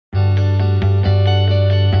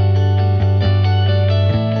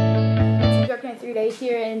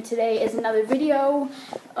and today is another video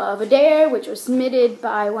of a dare which was submitted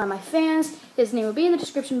by one of my fans. His name will be in the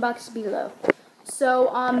description box below.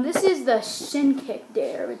 So this is the shin kick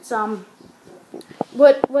dare. It's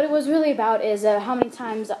what it was really about is how many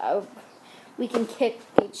times we can kick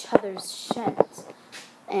each other's shins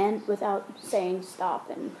and without saying stop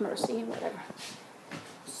and mercy and whatever.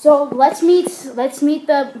 So let's meet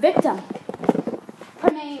the victim. Her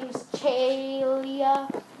name's Chalia,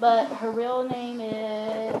 but her real name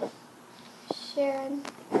is Sharon.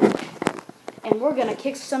 And we're gonna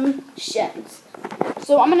kick some shins.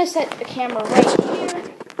 So I'm gonna set the camera right here.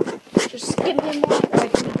 Just give me a minute.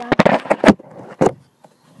 Right here, down.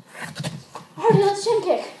 Alright, let's shin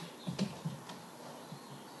kick.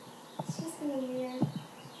 It's just gonna be weird.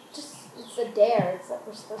 It's a dare. It's that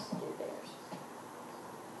we're supposed to do dares.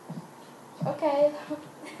 Okay.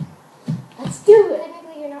 Let's do it.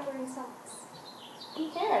 Technically, you're not wearing socks. Who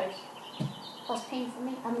cares? Plus pain for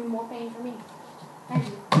me. I mean, more pain for me. Thank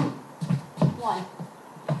you. 1,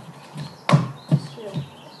 2,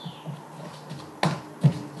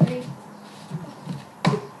 3.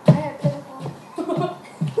 I have physical.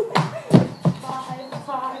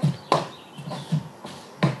 5.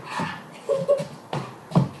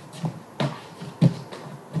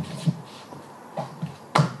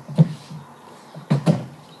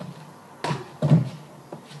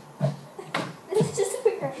 This is just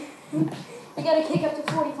weird. I gotta kick up to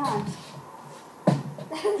 40 times.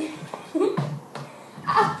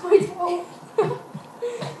 Ah, my toe.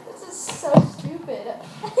 This is so stupid.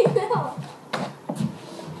 I know.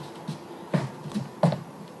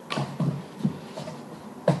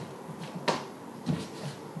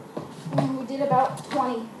 We did about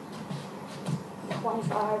 20,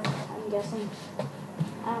 25, I'm guessing.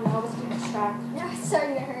 I don't know, let's keep track. Now it's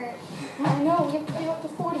starting to hurt. I know, we have to get up to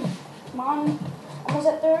 40. Come on, almost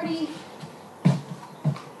at 30.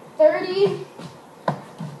 30.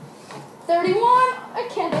 31. I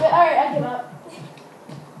can't do it. Alright, I give up.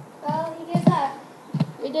 Well, he gives up.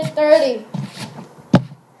 We did 30.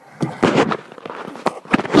 And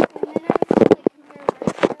then I was like compare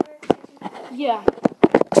work. Yeah.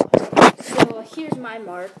 So here's my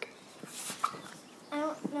mark. I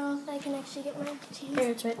don't know if I can actually get my jeans.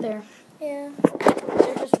 Here, it's right there. Yeah.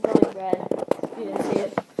 They're just really red. You didn't see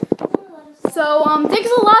it. So,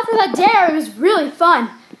 thanks a lot for that dare. It was really fun.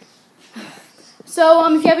 So,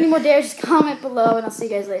 if you have any more dares, just comment below, and I'll see you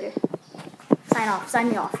guys later. Sign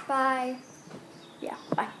me off. Bye. Yeah,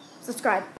 bye. Subscribe.